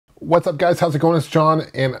What's up, guys? How's it going? It's John,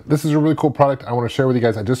 and this is a really cool product I want to share with you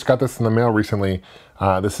guys. I just got this in the mail recently.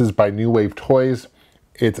 This is by New Wave Toys.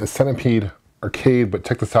 It's a Centipede arcade, but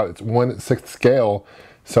check this out. It's 1/6 scale,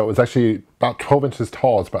 so it's actually about 12 inches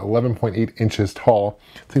tall. It's about 11.8 inches tall.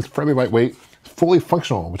 It's fairly lightweight, fully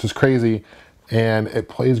functional, which is crazy, and it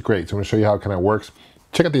plays great. So I'm going to show you how it kind of works.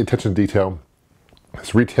 Check out the attention to detail.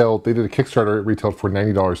 It's retailed. They did a Kickstarter. It retailed for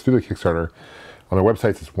 $90 through the Kickstarter. On their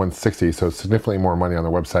website, it's $160, so it's significantly more money on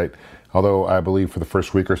their website. Although I believe for the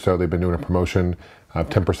first week or so, they've been doing a promotion of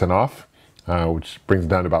 10% off, which brings it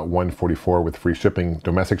down to about $144 with free shipping,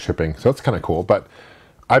 domestic shipping. So that's kind of cool. But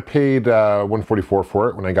I paid $144 for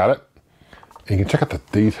it when I got it. And you can check out the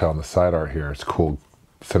detail on the side art here. It's cool.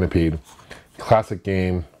 Centipede, classic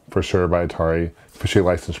game for sure by Atari, officially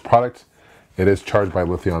licensed product. It is charged by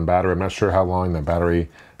lithium battery. I'm not sure how long that battery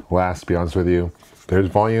lasts, to be honest with you. There's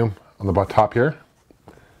volume on the top here.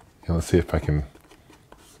 And let's see if I can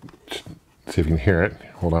hear it.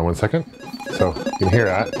 Hold on one second. So you can hear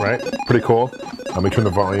that, right? Pretty cool. Let me turn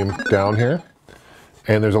the volume down here.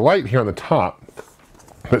 And there's a light here on the top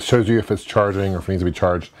that shows you if it's charging or if it needs to be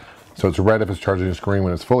charged. So it's red if it's charging, it's green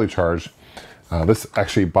when it's fully charged. This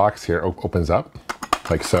actually box here opens up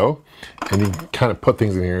like so. And you can kind of put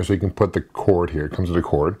things in here. So you can put the cord here. It comes with a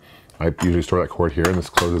cord. I usually store that cord here, and this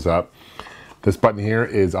closes up. This button here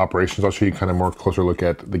is operations. I'll show you kind of more closer look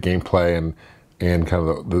at the gameplay and kind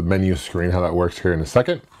of the menu screen, how that works here in a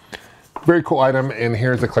second. Very cool item, and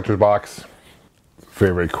here's the collector's box.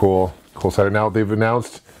 Very, very cool. Cool side. Now they've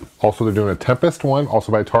announced also they're doing a Tempest one,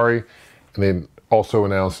 also by Atari, and they also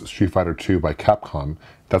announced Street Fighter 2 by Capcom.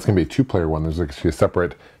 That's going to be a two-player one. There's actually a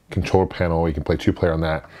separate controller panel. You can play two-player on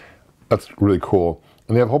that. That's really cool.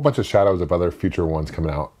 And they have a whole bunch of shadows of other future ones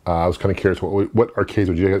coming out. I was kind of curious, what arcades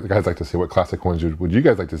would you guys like to see? What classic ones would you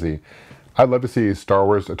guys like to see? I'd love to see Star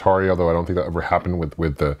Wars Atari, although I don't think that ever happened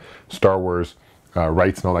with the Star Wars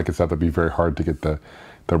rights and all that good stuff. That'd be very hard to get the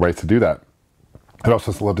rights to do that. I'd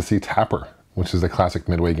also love to see Tapper, which is a classic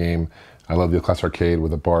Midway game. I love the classic arcade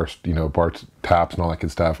with the bar, bar taps and all that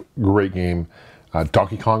good stuff. Great game.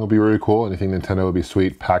 Donkey Kong would be really cool. Anything Nintendo would be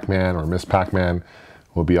sweet. Pac-Man or Miss Pac-Man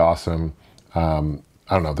would be awesome.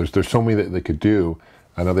 I don't know, there's so many that they could do.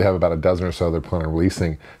 I know they have about a dozen or so they're planning on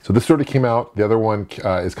releasing. So this already came out. The other one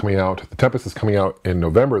is coming out. The Tempest is coming out in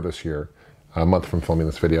November this year, a month from filming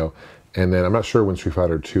this video. And then I'm not sure when Street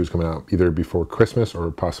Fighter 2 is coming out, either before Christmas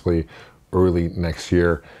or possibly early next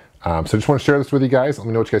year. So I just want to share this with you guys. Let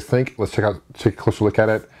me know what you guys think. Let's take a closer look at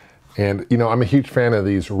it. And I'm a huge fan of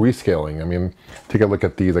these rescaling. I mean, take a look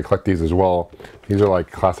at these. I collect these as well. These are like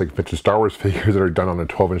classic vintage Star Wars figures that are done on a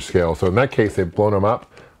 12-inch scale. So in that case, they've blown them up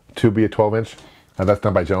to be a 12-inch. That's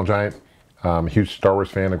done by Gentle Giant. I'm a huge Star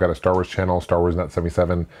Wars fan. I've got a Star Wars channel, Star Wars Nut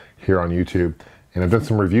 77 here on YouTube. And I've done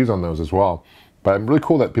some reviews on those as well. But I'm really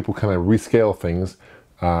cool that people kind of rescale things.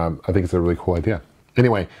 I think it's a really cool idea.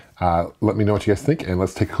 Anyway, let me know what you guys think, and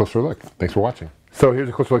let's take a closer look. Thanks for watching. So here's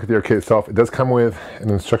a closer look at the arcade itself. It does come with an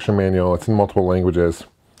instruction manual. It's in multiple languages,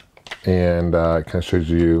 and it kind of shows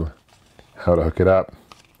you how to hook it up,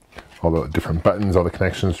 all the different buttons, all the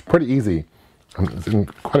connections. Pretty easy. It's in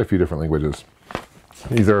quite a few different languages.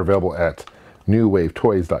 These are available at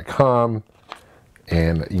newwavetoys.com,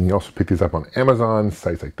 and you can also pick these up on Amazon,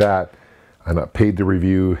 sites like that. I'm not paid to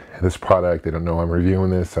review this product. They don't know I'm reviewing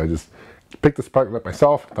this, so I just picked this product up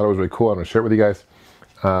myself. Thought it was really cool. I'm going to share it with you guys.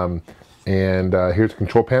 Here's the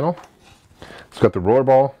control panel. It's got the roller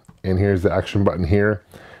ball, and here's the action button here.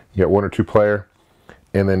 You got 1 or 2 player,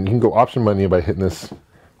 and then you can go option menu by hitting this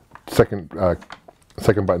second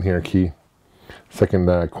button here,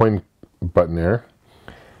 second coin button there,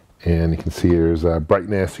 and you can see there's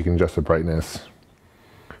brightness. You can adjust the brightness.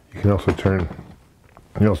 You can also turn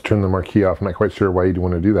the marquee off. I'm not quite sure why you'd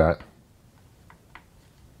want to do that.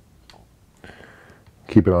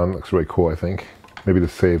 Keep it on. Looks really cool, I think. Maybe to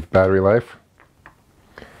save battery life.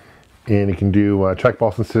 And you can do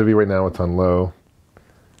trackball sensitivity. Right now it's on low.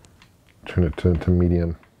 Turn it to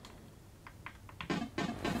medium.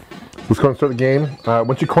 Let's go and start the game.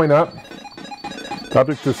 Once you coin up, the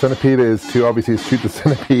object of the centipede is to obviously shoot the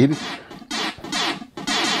centipede.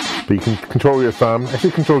 But you can control with your thumb.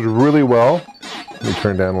 Actually, it controls really well. Let me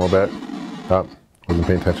turn it down a little bit. Oh, wasn't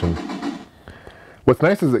paying attention. What's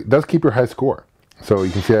nice is it does keep your high score. So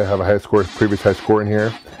you can see I have a high score, previous high score in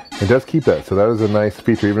here. It does keep that, so that is a nice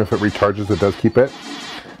feature. Even if it recharges, it does keep it.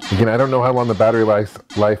 Again, I don't know how long the battery life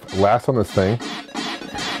lasts on this thing.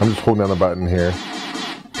 I'm just holding down the button here.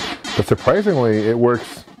 But surprisingly, it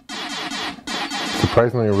works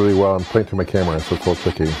surprisingly really well. I'm playing through my camera, so it's a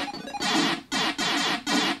little tricky.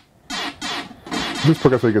 This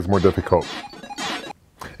progressively gets more difficult.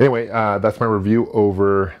 Anyway, that's my review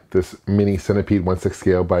over this mini Centipede 1/6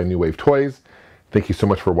 scale by New Wave Toys. Thank you so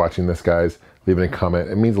much for watching this, guys. Leaving a comment.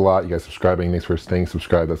 It means a lot. You guys subscribing. Thanks for staying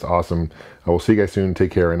subscribed. That's awesome. I will see you guys soon. Take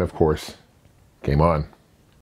care. And of course, game on.